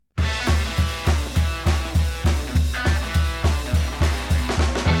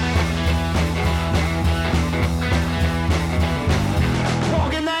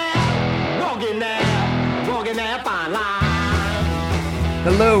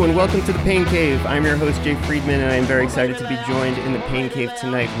Hello and welcome to the Pain Cave. I'm your host, Jay Friedman, and I am very excited to be joined in the Pain Cave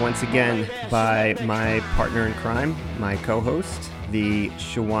tonight once again by my partner in crime, my co-host, the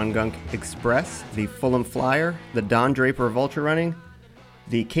Shawangunk Express, the Fulham Flyer, the Don Draper of Ultra Running,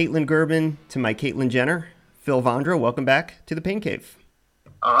 the Caitlin Gerben to my Caitlin Jenner, Phil Vondra. Welcome back to the Pain Cave.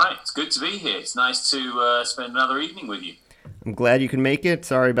 All right, it's good to be here. It's nice to spend another evening with you. I'm glad you can make it.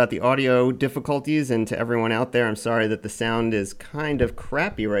 Sorry about the audio difficulties, and to everyone out there, I'm sorry that the sound is kind of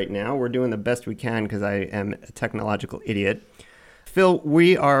crappy right now. We're doing the best we can because I am a technological idiot. Phil,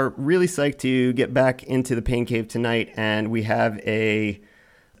 we are really psyched to get back into the Pain Cave tonight, and we have a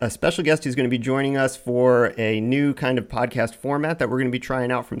special guest who's going to be joining us for a new kind of podcast format that we're going to be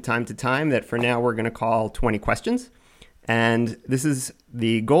trying out from time to time that for now we're going to call 20 Questions. And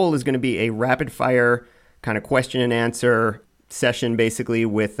the goal is going to be a rapid fire kind of question and answer session, basically,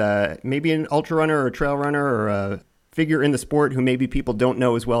 with maybe an ultra runner or a trail runner or a figure in the sport who maybe people don't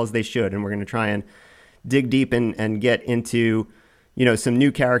know as well as they should. And we're going to try and dig deep and get into, some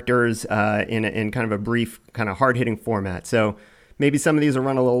new characters in kind of a brief, kind of hard-hitting format. So maybe some of these will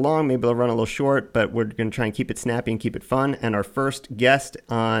run a little long, maybe they'll run a little short, but we're going to try and keep it snappy and keep it fun. And our first guest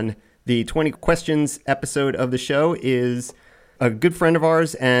on the 20 Questions episode of the show is a good friend of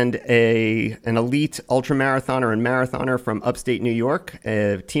ours and an elite ultramarathoner and marathoner from upstate New York,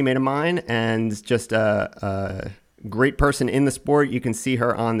 a teammate of mine, and just a great person in the sport. You can see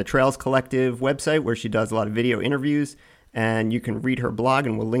her on the Trails Collective website where she does a lot of video interviews, and you can read her blog,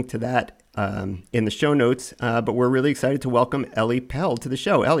 and we'll link to that in the show notes. But we're really excited to welcome Ellie Pell to the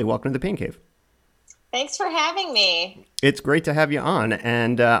show. Ellie, welcome to the Pain Cave. Thanks for having me. It's great to have you on,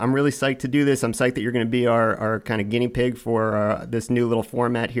 and I'm really psyched to do this. I'm psyched that you're going to be our kind of guinea pig for this new little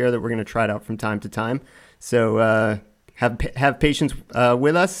format here that we're going to try it out from time to time. So have patience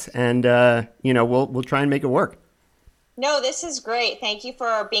with us, and we'll try and make it work. No, this is great. Thank you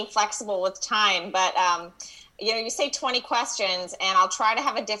for being flexible with time. But you say 20 questions, and I'll try to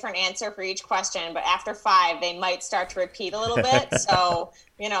have a different answer for each question. But after 5, they might start to repeat a little bit. So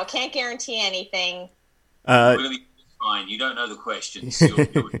can't guarantee anything. Really fine. You don't know the questions. You're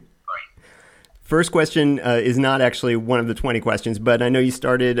fine. First question is not actually one of the 20 questions, but I know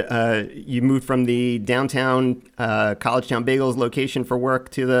you moved from the downtown College Town Bagels location for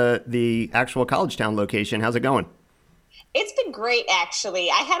work to the actual College Town location. How's it going? It's been great, actually.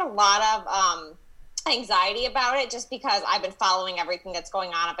 I had a lot of anxiety about it just because I've been following everything that's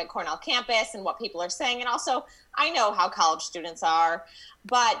going on up at Cornell campus and what people are saying. And also, I know how college students are.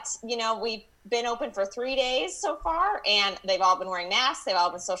 But, we've been open for 3 days so far, and they've all been wearing masks. They've all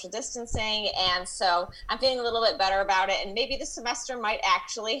been social distancing. And so I'm feeling a little bit better about it. And maybe this semester might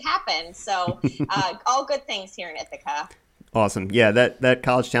actually happen. So all good things here in Ithaca. Awesome. Yeah, that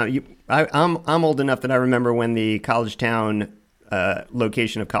College Town. I'm old enough that I remember when the College Town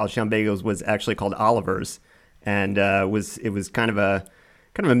location of College Town Bagels was actually called Oliver's, and it was kind of a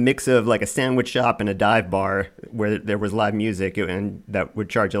mix of like a sandwich shop and a dive bar where there was live music, and that would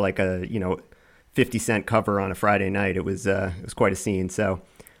charge you like a 50-cent cover on a Friday night. It was quite a scene. So,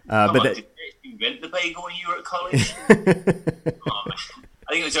 did you invent the bagel when you were at college? Oh, man.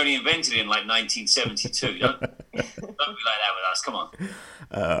 I think it was only invented in like 1972. Don't be like that with us. Come on.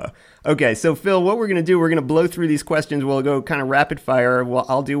 Okay, so Phil, what we're going to do, we're going to blow through these questions. We'll go kind of rapid fire. Well,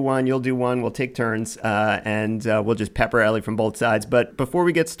 I'll do one, you'll do one. We'll take turns, and we'll just pepper Ellie from both sides. But before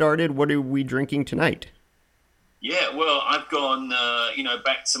we get started, what are we drinking tonight? Yeah, well, I've gone,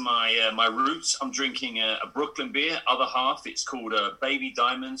 back to my roots. I'm drinking a Brooklyn beer, other half. It's called Baby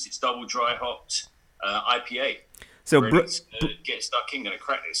Diamonds. It's double dry hopped IPA. So get stuck in, gonna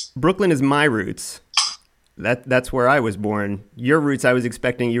crack this. Brooklyn is my roots. That's where I was born. Your roots, I was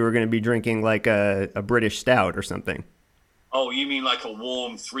expecting you were going to be drinking like a British stout or something. Oh, you mean like a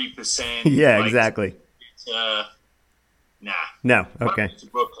warm 3%? Yeah, exactly. Nah. No, okay.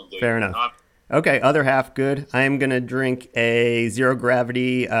 Brooklyn, dude. Fair enough. Okay, other half, good. I am going to drink a Zero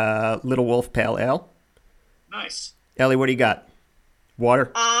Gravity Little Wolf Pale Ale. Nice. Ellie, what do you got?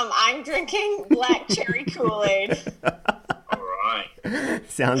 Water? I'm drinking black cherry Kool-Aid. All right.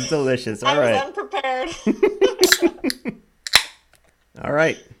 Sounds delicious. All right. I was unprepared. All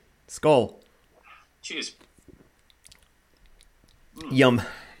right. Skull. Cheers. Yum.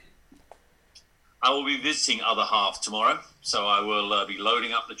 I will be visiting other half tomorrow, so I will be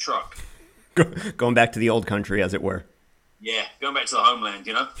loading up the truck. Going back to the old country, as it were. Yeah, going back to the homeland,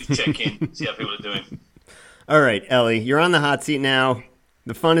 just check in, see how people are doing. All right, Ellie, you're on the hot seat now.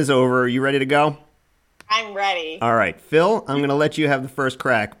 The fun is over. Are you ready to go? I'm ready. All right, Phil, I'm going to let you have the first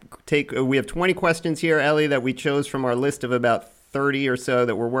crack. We have 20 questions here, Ellie, that we chose from our list of about 30 or so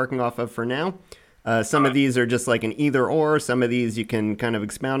that we're working off of for now. Some of these are just like an either or. Some of these you can kind of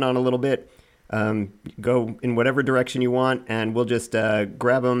expound on a little bit. Go in whatever direction you want, and we'll just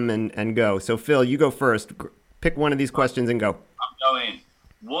grab them and go. So, Phil, you go first. Pick one of these questions and go. I'm going.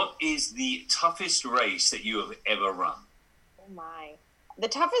 What is the toughest race that you have ever run? Oh, my. The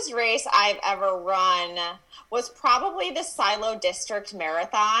toughest race I've ever run was probably the Silo District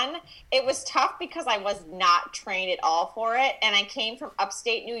Marathon. It was tough because I was not trained at all for it, and I came from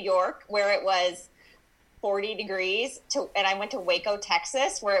upstate New York where it was 40 degrees, and I went to Waco,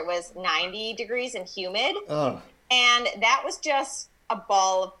 Texas, where it was 90 degrees and humid. Oh. And that was just a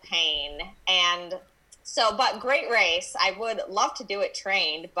ball of pain. And so, but great race. I would love to do it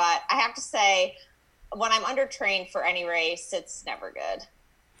trained, but I have to say, when I'm undertrained for any race, it's never good.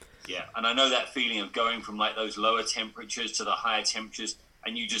 Yeah, and I know that feeling of going from like those lower temperatures to the higher temperatures,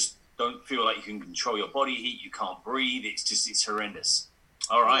 and you just don't feel like you can control your body heat. You can't breathe. It's horrendous.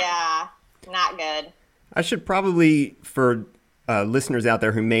 All right. Yeah, not good. I should probably, for listeners out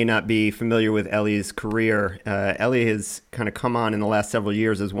there who may not be familiar with Ellie's career, Ellie has kind of come on in the last several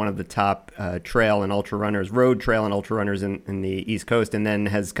years as one of the top trail and ultra runners, road trail and ultra runners in the East Coast, and then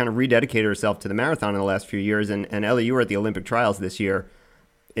has kind of rededicated herself to the marathon in the last few years. And Ellie, you were at the Olympic trials this year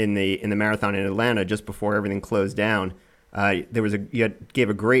in the marathon in Atlanta just before everything closed down. You gave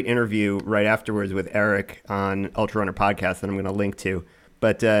a great interview right afterwards with Eric on Ultra Runner podcast that I'm going to link to.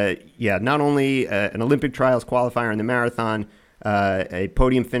 But not only an Olympic trials qualifier in the marathon, a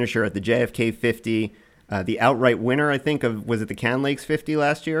podium finisher at the JFK 50, the outright winner, I think, was it the Can Lakes 50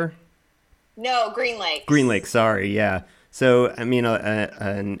 last year? No, Green Lakes. Green Lakes, sorry, yeah. So, I mean,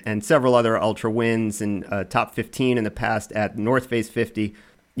 and several other ultra wins and top 15 in the past at North Face 50.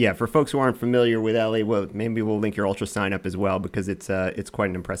 Yeah, for folks who aren't familiar with Ellie, well, maybe we'll link your ultra sign up as well because it's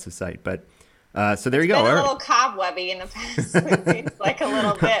quite an impressive site. But so there you go. It's been a little cobwebby in the past. It seems like a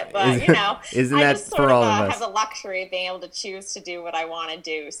little bit, but you know, isn't I that just for sort all of of us? have the luxury of being able to choose to do what I want to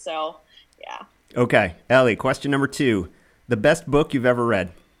do. So, yeah. Okay, Ellie. Question number 2: the best book you've ever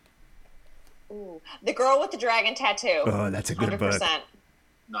read? Ooh, The Girl with the Dragon Tattoo. Oh, that's a good 100%. Book.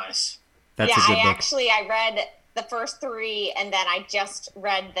 Nice. That's a good book. I read the first 3, and then I just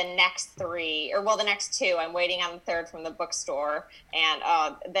read the next 3, or the next 2. I'm waiting on the 3rd from the bookstore,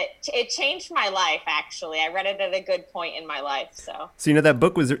 and it changed my life. Actually, I read it at a good point in my life. So you know that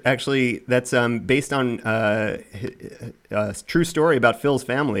book was actually based on a true story about Phil's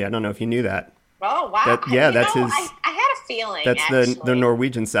family. I don't know if you knew that. Oh wow! That's his. I had a feeling. That's the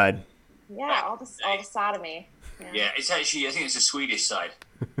Norwegian side. Yeah, all the sodomy. Yeah, it's actually. I think it's the Swedish side.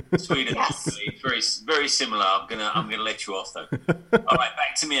 Sweden, yes. Very, very similar. I'm gonna let you off though. All right,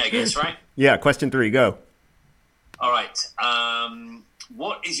 back to me, I guess, right? Yeah. Question 3, go. All right.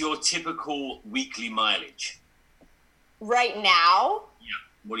 What is your typical weekly mileage? Right now? Yeah.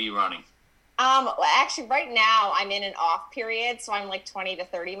 What are you running? Well, actually, right now I'm in an off period, so I'm like 20 to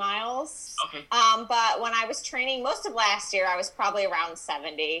 30 miles. Okay. But when I was training most of last year, I was probably around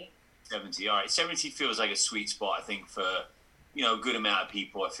 70. 70. All right. 70 feels like a sweet spot, I think, for a good amount of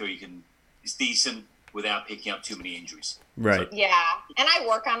people. I feel it's decent without picking up too many injuries. Right. So, yeah. And I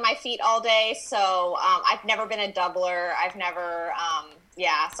work on my feet all day. So I've never been a doubler. I've never,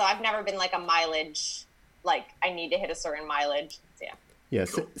 so I've never been like a mileage, like I need to hit a certain mileage. So, yeah. Yeah.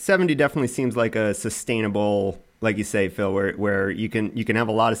 Cool. 70 definitely seems like a sustainable, like you say, Phil, where you can have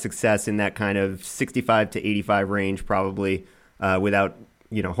a lot of success in that kind of 65 to 85 range, probably without,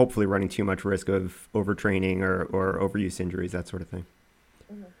 hopefully running too much risk of overtraining or overuse injuries, that sort of thing.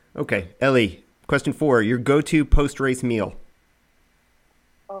 Mm-hmm. Okay, Ellie, question 4, your go-to post-race meal.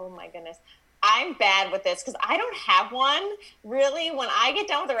 Oh my goodness. I'm bad with this because I don't have one. Really, when I get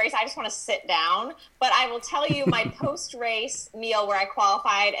done with the race, I just want to sit down. But I will tell you my post-race meal where I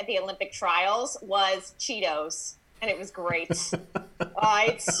qualified at the Olympic trials was Cheetos. And it was great.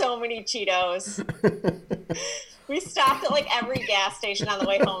 I ate so many Cheetos. We stopped at like every gas station on the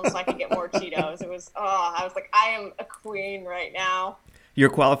way home so I could get more Cheetos. I was like, I am a queen right now. Your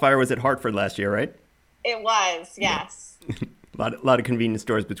qualifier was at Hartford last year, right? It was, yes. A lot of convenience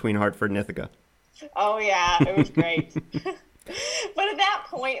stores between Hartford and Ithaca. Oh, yeah, it was great. But at that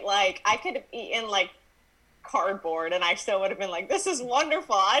point, like, I could have eaten like cardboard and I still would have been like, this is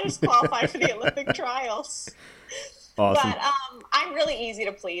wonderful. I just qualified for the Olympic trials. Awesome. But I'm really easy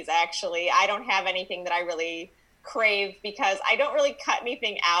to please, actually. I don't have anything that I really crave because I don't really cut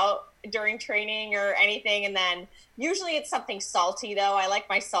anything out during training or anything. And then usually it's something salty, though. I like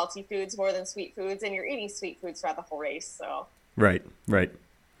my salty foods more than sweet foods, and you're eating sweet foods throughout the whole race. So Right.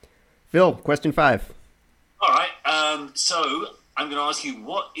 Phil, question 5. All right. So I'm going to ask you,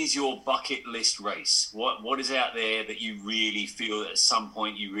 what is your bucket list race? What is out there that you really feel that at some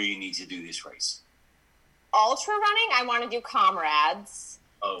point you really need to do this race? ultra running, I want to do comrades.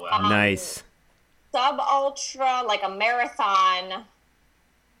 Oh, wow. Nice. Sub ultra, like a marathon,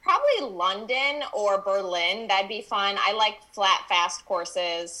 probably London or Berlin. That'd be fun. I like flat, fast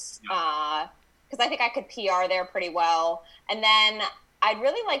courses because I think I could PR there pretty well. And then I'd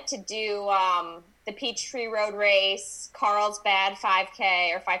really like to do the Peachtree Road Race, Carlsbad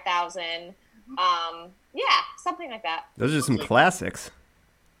 5K or 5,000. Yeah, something like that. Those are some classics.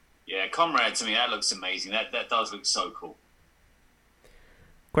 Yeah, comrades. I mean, that looks amazing. That does look so cool.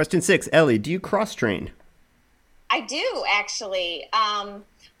 Question 6, Ellie, do you cross train? I do, actually.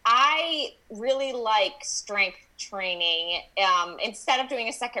 I really like strength training. Instead of doing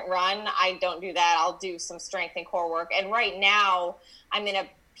a second run, I don't do that. I'll do some strength and core work. And right now, I'm in a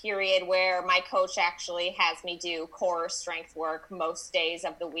period where my coach actually has me do core strength work most days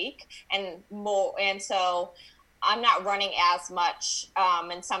of the week, and so I'm not running as much.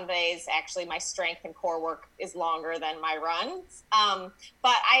 And some days, actually, my strength and core work is longer than my runs.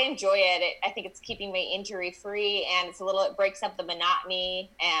 But I enjoy it. I think it's keeping me injury free, and it breaks up the monotony.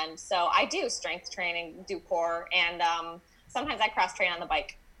 And so I do strength training, do core, and sometimes I cross train on the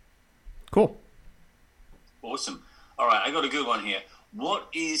bike. Cool. Awesome. All right, I got a good one here. What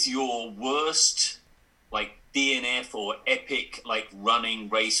is your worst, like, DNF or epic, like, running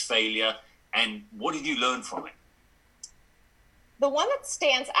race failure, and what did you learn from it? The one that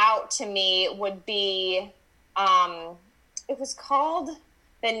stands out to me would be, it was called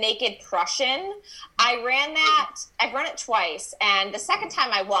the Naked Prussian. I've run it twice, and the second time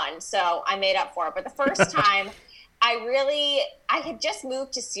I won, so I made up for it. But the first time, I had just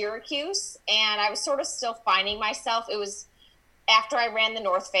moved to Syracuse, and I was sort of still finding myself. It was after I ran the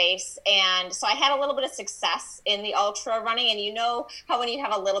North Face, and so I had a little bit of success in the ultra running, and you know how when you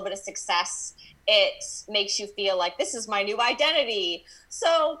have a little bit of success, it makes you feel like this is my new identity.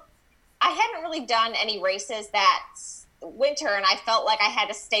 So I hadn't really done any races that winter, and I felt like I had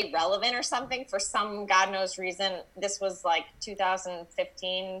to stay relevant or something for some God knows reason. This was like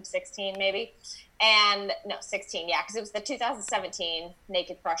 2015, 16 maybe. And no, 16, yeah, because it was the 2017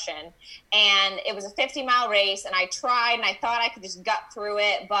 Naked Prussian. And it was a 50-mile race, and I tried, and I thought I could just gut through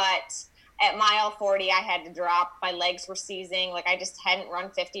it, but at mile 40, I had to drop. My legs were seizing. Like, I just hadn't run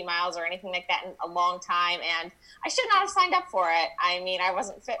 50 miles or anything like that in a long time, and I should not have signed up for it. I mean, I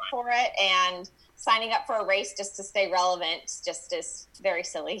wasn't fit for it, and signing up for a race just to stay relevant just is very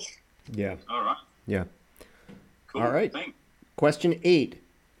silly. Yeah. All right. Yeah. Cool. All right. Thanks. Question 8.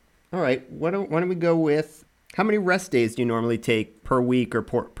 All right. Why don't we go with, how many rest days do you normally take per week or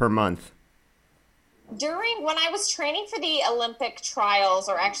per month? When I was training for the Olympic trials,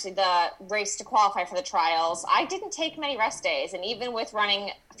 or actually the race to qualify for the trials, I didn't take many rest days. And even with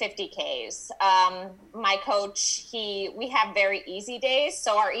running 50Ks, my coach, we have very easy days.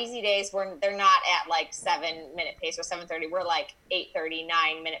 So our easy days, they're not at like 7-minute pace or 7:30. We're like 8:30,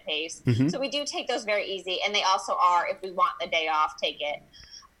 9-minute pace. Mm-hmm. So we do take those very easy. And they also are, if we want the day off, take it.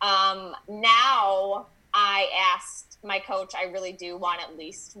 Now I asked my coach, I really do want at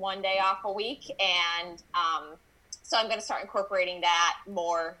least one day off a week. And so I'm going to start incorporating that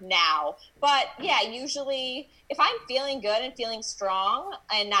more now. But yeah, usually if I'm feeling good and feeling strong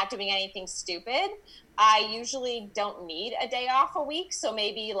and not doing anything stupid, I usually don't need a day off a week. So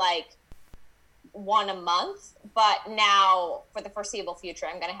maybe like one a month. But now for the foreseeable future,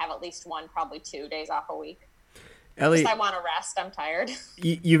 I'm going to have at least one, probably 2 days off a week. Ellie, I want to rest. I'm tired.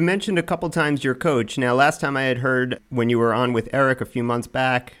 You've mentioned a couple times your coach. Now, last time I had heard when you were on with Eric a few months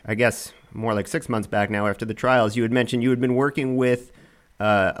back, I guess more like 6 months back now after the trials, you had mentioned you had been working with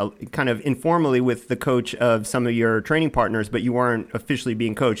kind of informally with the coach of some of your training partners, but you weren't officially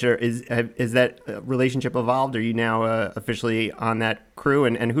being coached. Is that relationship evolved? Are you now officially on that crew?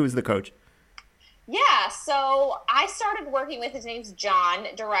 And who's the coach? Yeah, so I started working with, his name's John,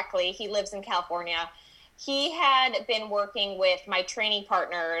 directly. He lives in California. He had been working with my training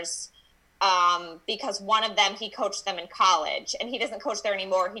partners because one of them, he coached them in college. And he doesn't coach there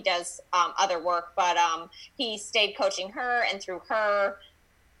anymore. He does other work. But he stayed coaching her. And through her,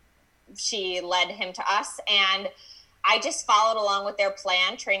 she led him to us. And I just followed along with their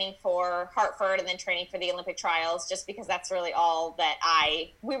plan, training for Hartford and then training for the Olympic trials, just because that's really all that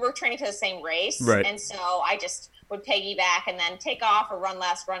we were training for the same race. Right. And so I just would piggyback and then take off or run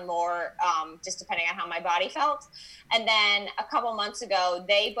less, run more, just depending on how my body felt. And then a couple months ago,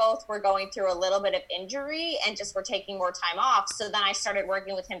 they both were going through a little bit of injury and just were taking more time off. So then I started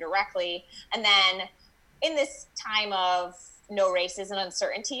working with him directly. And then in this time of no races and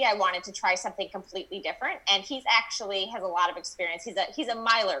uncertainty, I wanted to try something completely different. And he's actually has a lot of experience. He's a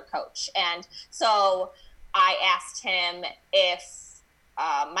miler coach. And so I asked him if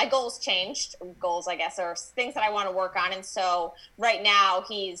my goals changed. Goals, I guess, are things that I want to work on. And so right now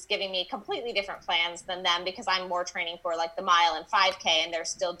he's giving me completely different plans than them because I'm more training for like the mile and 5K, and they're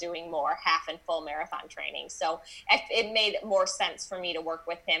still doing more half and full marathon training. So it made more sense for me to work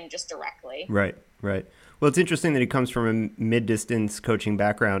with him just directly. Right. Well, it's interesting that he comes from a mid-distance coaching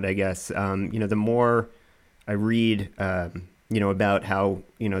background, I guess. The more I read, about how,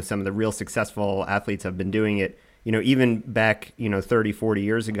 some of the real successful athletes have been doing it, even back, 30, 40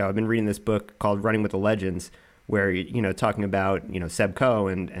 years ago. I've been reading this book called Running with the Legends, where, talking about, Seb Coe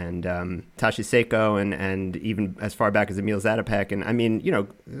and Tashi Seiko and even as far back as Emil Zatopek. And I mean,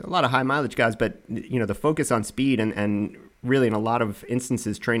 a lot of high mileage guys, but, the focus on speed and really in a lot of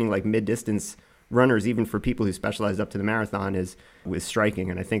instances training like mid-distance runners, even for people who specialize up to the marathon, is striking.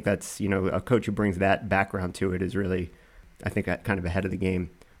 And I think that's, a coach who brings that background to it is really, I think, kind of ahead of the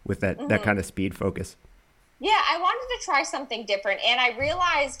game with that kind of speed focus. Yeah, I wanted to try something different, and I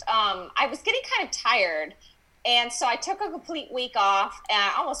realized I was getting kind of tired, and so I took a complete week off,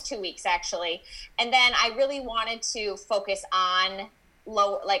 almost 2 weeks actually, and then I really wanted to focus on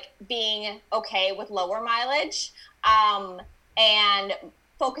being okay with lower mileage, and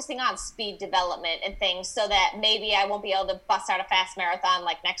focusing on speed development and things, so that maybe I won't be able to bust out a fast marathon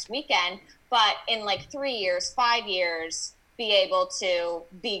like next weekend, but in like 3 years, 5 years, be able to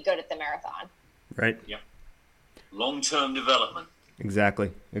be good at the marathon. Right. Yeah. Long-term development.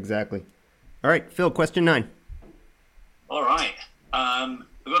 Exactly. All right, Phil, question 9. All right.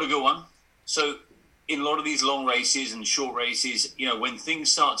 We've got a good one. So in a lot of these long races and short races, when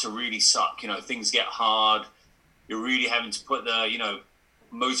things start to really suck, things get hard, you're really having to put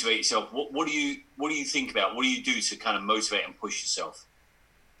motivate yourself. What do you think about? What do you do to kind of motivate and push yourself?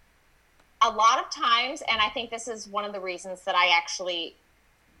 A lot of times, and I think this is one of the reasons that I actually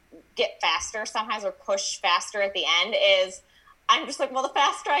get faster sometimes or push faster at the end, is I'm just like, well, the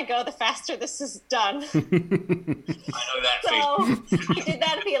faster I go, the faster this is done. I know that. So I did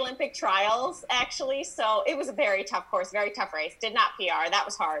that at the Olympic trials, actually. So it was a very tough course, very tough race. Did not PR. That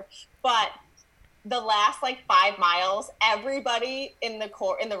was hard. But the last 5 miles, everybody in the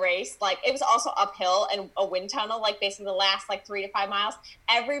race, it was also uphill and a wind tunnel, basically the last 3 to 5 miles,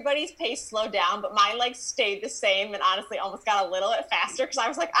 everybody's pace slowed down, but mine stayed the same, and honestly almost got a little bit faster because I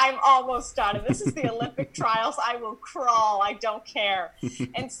was like, I'm almost done, and this is the Olympic trials. I will crawl. I don't care.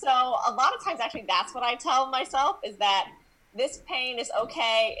 And so a lot of times, actually, that's what I tell myself, is that this pain is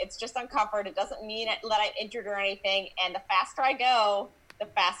okay. It's just uncomfort. It doesn't mean that I'm injured or anything. And the faster I go, the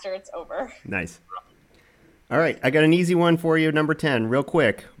faster it's over. Nice. All right, I got an easy one for you, number 10, real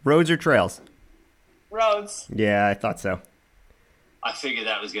quick. Roads or trails? Roads. Yeah, I thought so. I figured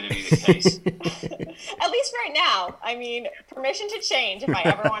that was going to be the case. At least right now. I mean, permission to change if I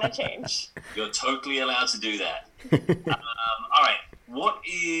ever want to change. You're totally allowed to do that. All right, what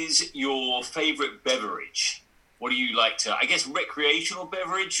is your favorite beverage? What do you like to, I guess, recreational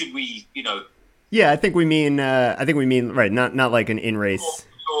beverage? Should we, Yeah, I think we mean right, not like an in-race.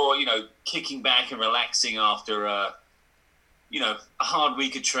 Or kicking back and relaxing after a hard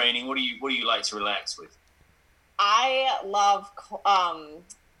week of training. What do you like to relax with? I love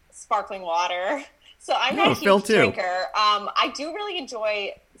sparkling water. So I'm not a huge drinker. I do really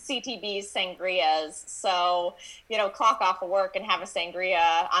enjoy CTB's sangrias. So, clock off of work and have a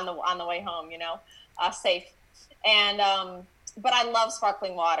sangria on the way home, safe. And but I love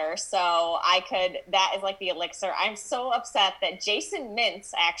sparkling water, so that is like the elixir. I'm so upset that Jason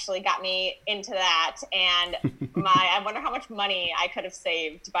Mintz actually got me into that, and I wonder how much money I could have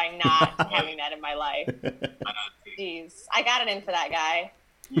saved by not having that in my life. Jeez, I got it in for that guy.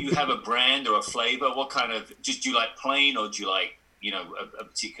 You have a brand or a flavor? What kind of, do you like plain, or do you like, a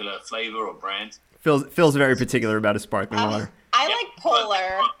particular flavor or brand? Phil's very particular about his sparkling water. I like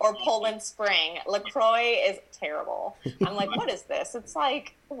Polar or Poland Spring. LaCroix is terrible. I'm like, what is this? It's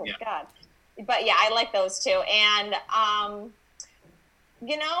like, oh my God. But yeah, I like those too. And, I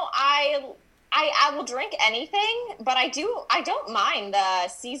will drink anything, but I don't mind the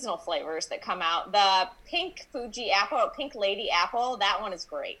seasonal flavors that come out. The pink Fuji apple, pink lady apple, that one is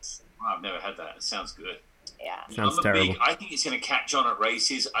great. Wow, I've never had that. It sounds good. Yeah. Sounds terrible. I think it's going to catch on at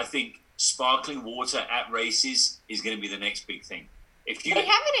races. I think sparkling water at races is going to be the next big thing. They have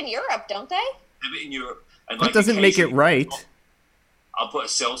it in Europe, don't they? Have it in Europe. And that doesn't make it right. I'll put a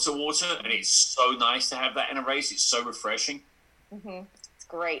seltzer water, and it's so nice to have that in a race. It's so refreshing. Mm-hmm. It's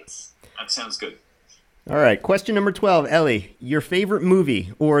great. That sounds good. All right, question number 12, Ellie. Your favorite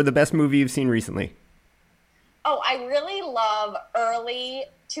movie or the best movie you've seen recently? Oh, I really love early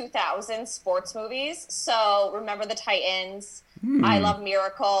 2000s sports movies. So Remember the Titans. I love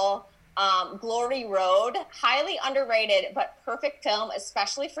Miracle. Glory Road, highly underrated, but perfect film,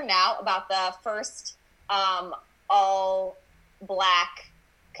 especially for now, about the first all black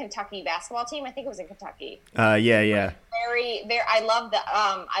Kentucky basketball team. I think it was in Kentucky. Yeah. Very, very.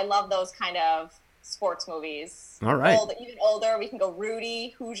 I love those kind of sports movies. All right. Even older, we can go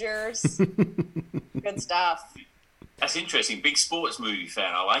Rudy, Hoosiers. Good stuff. That's interesting. Big sports movie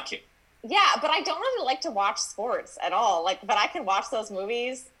fan. I like it. Yeah, but I don't really like to watch sports at all. But I can watch those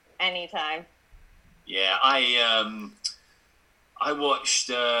movies anytime. Yeah, I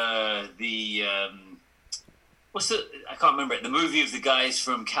watched I can't remember it. The movie of the guys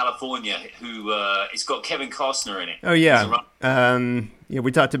from California who it's got Kevin Costner in it. Oh yeah.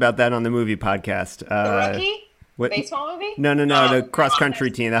 We talked about that on the movie podcast. The Rookie? What? Baseball movie? No, the cross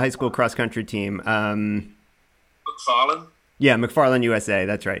country team, the high school cross country team. McFarlane? Yeah, McFarlane USA,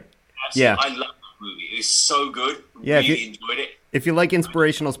 that's right. Absolutely. Yeah. I love that movie. It was so good. Yeah, really enjoyed it. If you like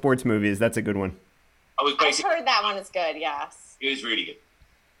inspirational sports movies, that's a good one. I've heard that one is good, yes. It was really good.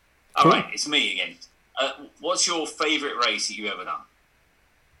 All right, it's me again. What's your favorite race that you've ever done?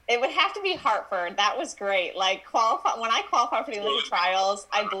 It would have to be Hartford. That was great. When I qualified for the Olympic trials,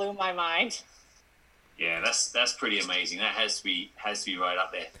 I blew my mind. Yeah, that's pretty amazing. That has to be right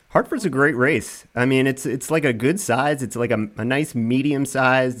up there. Hartford's a great race. I mean, it's like a good size. It's like a nice medium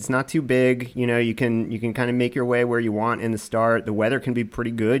size. It's not too big. You can kind of make your way where you want in the start. The weather can be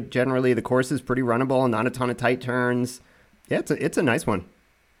pretty good. Generally, the course is pretty runnable. Not a ton of tight turns. Yeah, it's a nice one.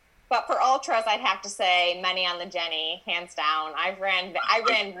 But for ultras, I'd have to say Many on the Jenny, hands down. I ran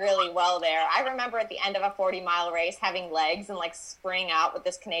really well there. I remember at the end of a 40-mile race having legs and spring out with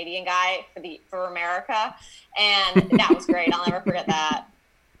this Canadian guy for America, and that was great. I'll never forget that.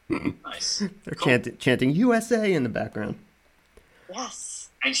 Nice. They're chanting USA in the background. Yes.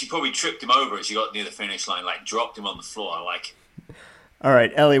 And she probably tripped him over as she got near the finish line, dropped him on the floor. I like it. All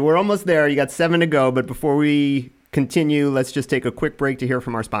right, Ellie, we're almost there. You got 7 to go, but before we continue, let's just take a quick break to hear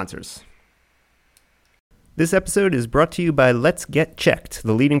from our sponsors. This episode is brought to you by Let's Get Checked,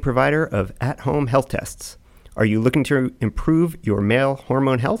 the leading provider of at-home health tests. Are you looking to improve your male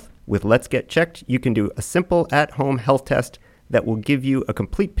hormone health? With Let's Get Checked, you can do a simple at-home health test that will give you a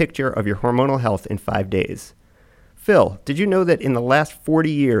complete picture of your hormonal health in 5 days. Phil, did you know that in the last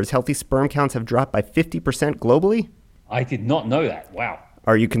 40 years, healthy sperm counts have dropped by 50% globally? I did not know that. Wow.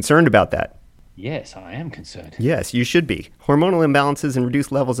 Are you concerned about that? Yes, I am concerned. Yes, you should be. Hormonal imbalances and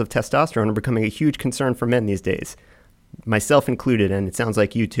reduced levels of testosterone are becoming a huge concern for men these days, myself included, and it sounds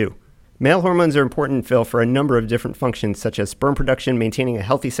like you too. Male hormones are important, Phil, for a number of different functions, such as sperm production, maintaining a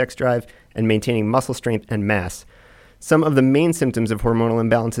healthy sex drive, and maintaining muscle strength and mass. Some of the main symptoms of hormonal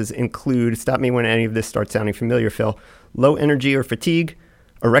imbalances include, stop me when any of this starts sounding familiar, Phil, low energy or fatigue,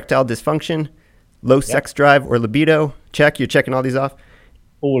 erectile dysfunction, low sex drive or libido. Check, you're checking all these off?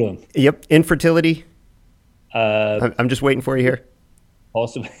 All of them. Yep. Infertility. I'm just waiting for you here.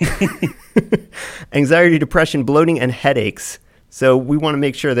 Possibly. Anxiety, depression, bloating, and headaches. So we want to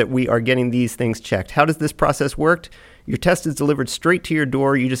make sure that we are getting these things checked. How does this process work? Your test is delivered straight to your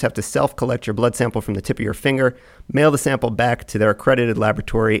door. You just have to self-collect your blood sample from the tip of your finger, mail the sample back to their accredited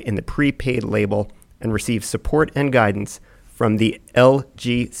laboratory in the prepaid label, and receive support and guidance from the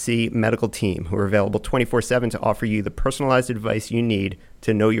LGC medical team, who are available 24/7 to offer you the personalized advice you need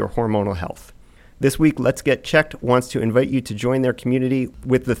to know your hormonal health. This week, Let's Get Checked wants to invite you to join their community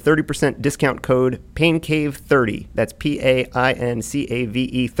with the 30% discount code PAINCAVE30. That's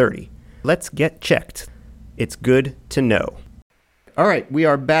PAINCAVE 30. Let's Get Checked. It's good to know. All right, we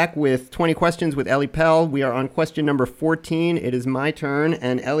are back with 20 questions with Ellie Pell. We are on question number 14. It is my turn.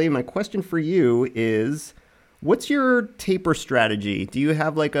 And Ellie, my question for you is, what's your taper strategy? Do you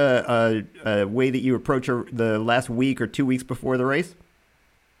have a way that you approach the last week or 2 weeks before the race?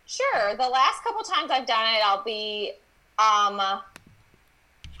 Sure. The last couple times I've done it, I'll be, I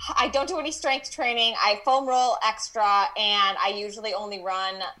don't do any strength training. I foam roll extra, and I usually only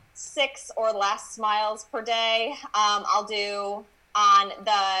run 6 or less miles per day. I'll do, on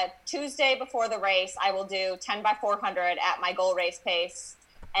the Tuesday before the race, I will do 10 by 400 at my goal race pace.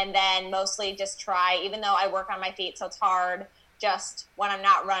 And then mostly just try, even though I work on my feet, so it's hard, just when I'm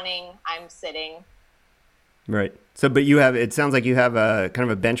not running, I'm sitting. Right. So, but it sounds like you have a kind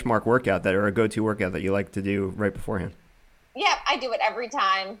of a benchmark workout or a go-to workout that you like to do right beforehand. Yeah, I do it every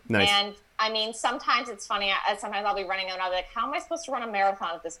time. Nice. And I mean, sometimes it's funny. Sometimes I'll be running and I'll be like, how am I supposed to run a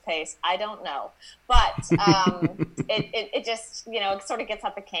marathon at this pace? I don't know. But it just, it sort of gets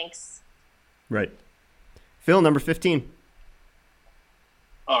at the kinks. Right. Phil, number 15.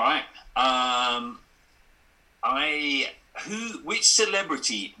 All right. Which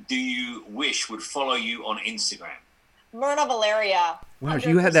celebrity do you wish would follow you on Instagram? Myrna Valeria. Wow,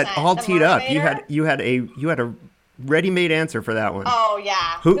 you had that 100%. all The teed up. Mermaider. You had a ready-made answer for that one. Oh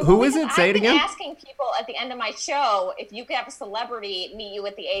yeah. Who is Because it? Say it again. I've been asking people at the end of my show if you could have a celebrity meet you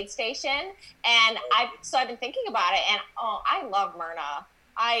at the aid station, and I've been thinking about it, and I love Myrna.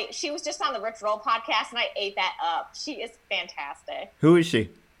 She was just on the Rich Roll podcast, and I ate that up. She is fantastic. Who is she?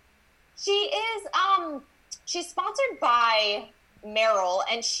 She is she's sponsored by Merrill,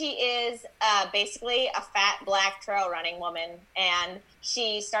 and she is basically a fat black trail running woman, and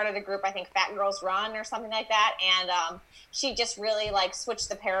she started a group, I think Fat Girls Run or something like that, and she just really like switched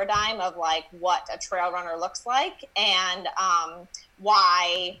the paradigm of like what a trail runner looks like, and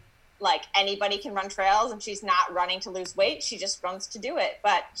why like anybody can run trails, and she's not running to lose weight, she just runs to do it.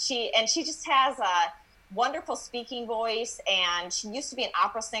 But she just has a wonderful speaking voice, and she used to be an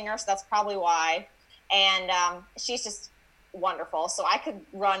opera singer, so that's probably why, and she's just wonderful. So I could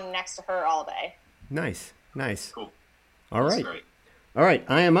run next to her all day. Nice. Cool. All That's right. great. All right,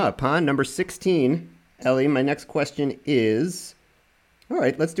 I am up, huh? Number 16. Ellie, my next question is... All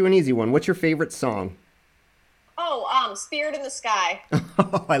right, let's do an easy one. What's your favorite song? Oh, Spirit in the Sky.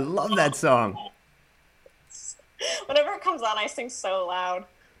 Oh, I love that song. Whenever it comes on, I sing so loud.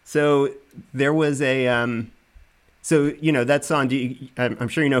 So there was a... So, you know, that song, I'm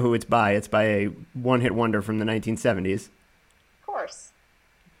sure you know who it's by. It's by a one-hit wonder from the 1970s. Of course.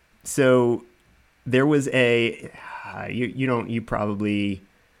 So there was a... You probably...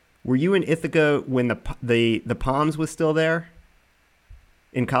 Were you in Ithaca when the Palms was still there?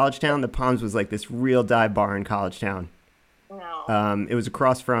 In College Town? The Palms was like this real dive bar in College Town. No. It was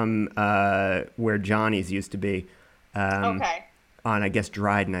across from where Johnny's used to be. Okay. On, I guess,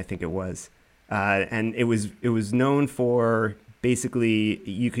 Dryden, I think it was. And it was known for basically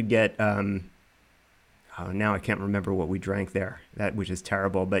you could get now I can't remember what we drank there, which is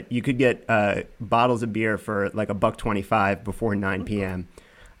terrible, but you could get bottles of beer for like $1.25 before 9 p.m.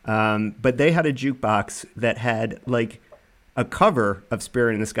 But they had a jukebox that had like a cover of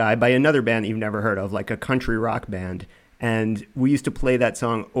Spirit in the Sky by another band that you've never heard of, like a country rock band. And we used to play that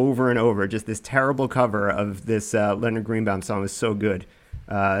song over and over. Just this terrible cover of this Leonard Greenbaum song was so good.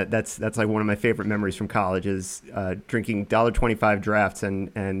 That's like one of my favorite memories from college is drinking $1.25 drafts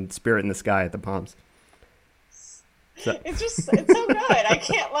and Spirit in the Sky at the Palms. So. It's so good. I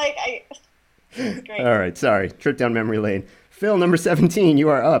can't it's great. All right, sorry. Trip down memory lane. Phil, number 17, you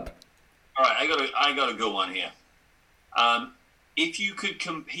are up. All right, I got a good one here. If you could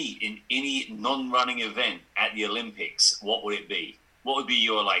compete in any non-running event at the Olympics, what would it be? What would be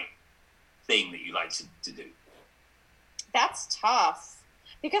your thing that you like to do? That's tough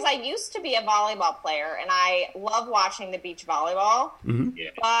because I used to be a volleyball player and I love watching the beach volleyball. Mm-hmm. Yeah.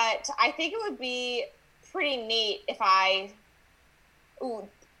 But I think it would be pretty neat if I want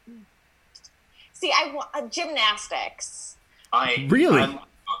gymnastics. Really? I'm on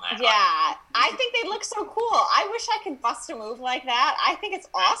that. Yeah, I think they look so cool. I wish I could bust a move like that. I think it's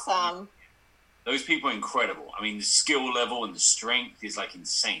awesome. Those people are incredible. I mean, the skill level and the strength is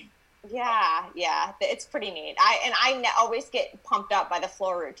insane. Yeah, it's pretty neat. I always get pumped up by the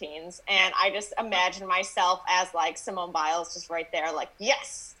floor routines, and I just imagine myself as Simone Biles, just right there,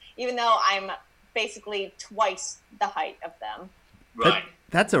 yes, even though I'm basically twice the height of them. Right.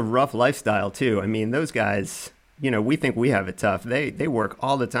 That's a rough lifestyle too. I mean, those guys, we think we have it tough. They work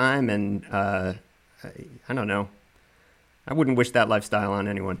all the time, and I don't know. I wouldn't wish that lifestyle on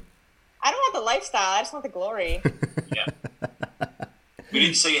anyone. I don't want the lifestyle. I just want the glory. Yeah. We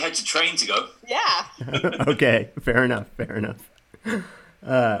didn't say you had to train to go. Yeah. Okay, fair enough.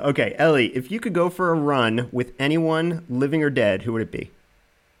 Okay, Ellie, if you could go for a run with anyone, living or dead, who would it be?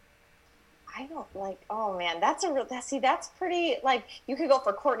 I don't oh man, that's pretty, you could go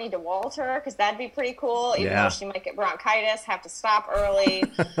for Courtney DeWalter, because that'd be pretty cool, even though she might get bronchitis, have to stop early.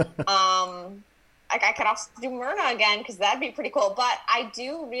 I could also do Myrna again, because that'd be pretty cool. But I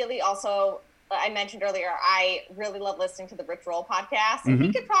do really also, I mentioned earlier, I really love listening to the Rich Roll podcast, and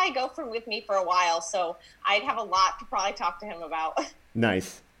he could probably go with me for a while, so I'd have a lot to probably talk to him about.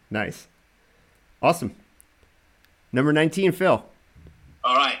 Nice. Awesome. Number 19, Phil.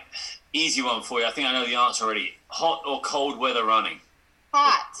 All right. Easy one for you. I think I know the answer already. Hot or cold weather running?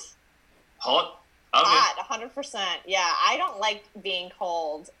 Hot. Hot? Okay. Hot, 100%. Yeah, I don't like being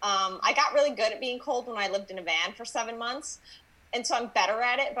cold. I got really good at being cold when I lived in a van for 7 months, and so I'm better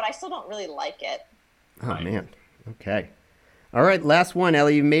at it, but I still don't really like it. Oh, man. Okay. All right, last one,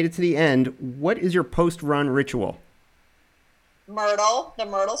 Ellie. You made it to the end. What is your post-run ritual? The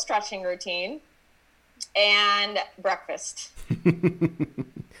Myrtle stretching routine, and breakfast.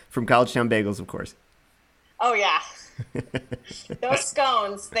 From College Town Bagels, of course. Oh, yeah. Those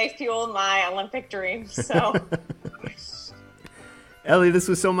scones, they fueled my Olympic dreams, so... Ellie, this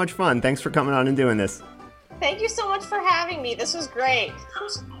was so much fun. Thanks for coming on and doing this. Thank you so much for having me. This was great.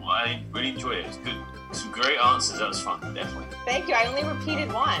 I really enjoyed it. It was good. Some great answers. That was fun, definitely. Thank you. I only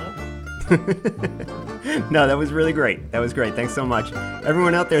repeated one. No, that was really great. That was great. Thanks so much.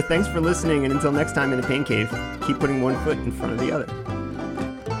 Everyone out there, thanks for listening. And until next time in the Pain Cave, keep putting one foot in front of the other.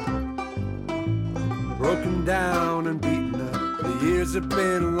 Broken down and beaten up. The years have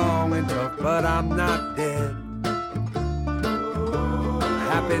been long and tough, but I'm not dead.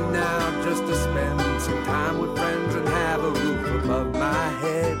 Happy now just to spend some time with friends and have a roof above my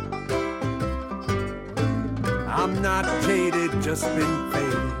head. I'm not jaded, just been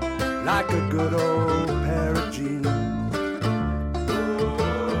faded, like a good old pair of jeans.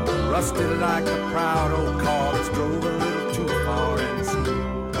 Rusted like a proud old car that's drove a little too far and seen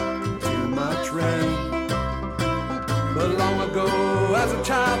too much rain. But long ago, as a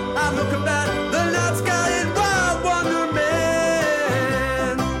child, I look up at the night sky in wild wonderment.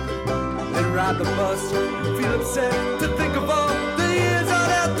 Then ride the bus, feel upset to think of all the years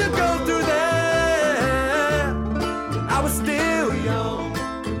I'd have to go through there. I was still young.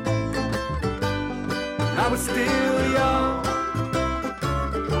 I was still young.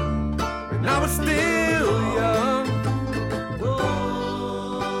 And I was still young.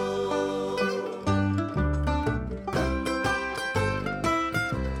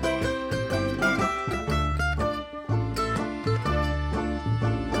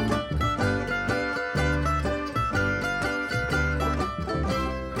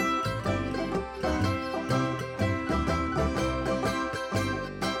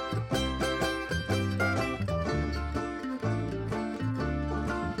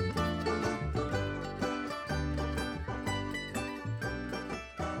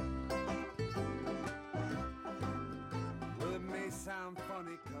 Sound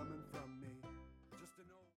funny coming from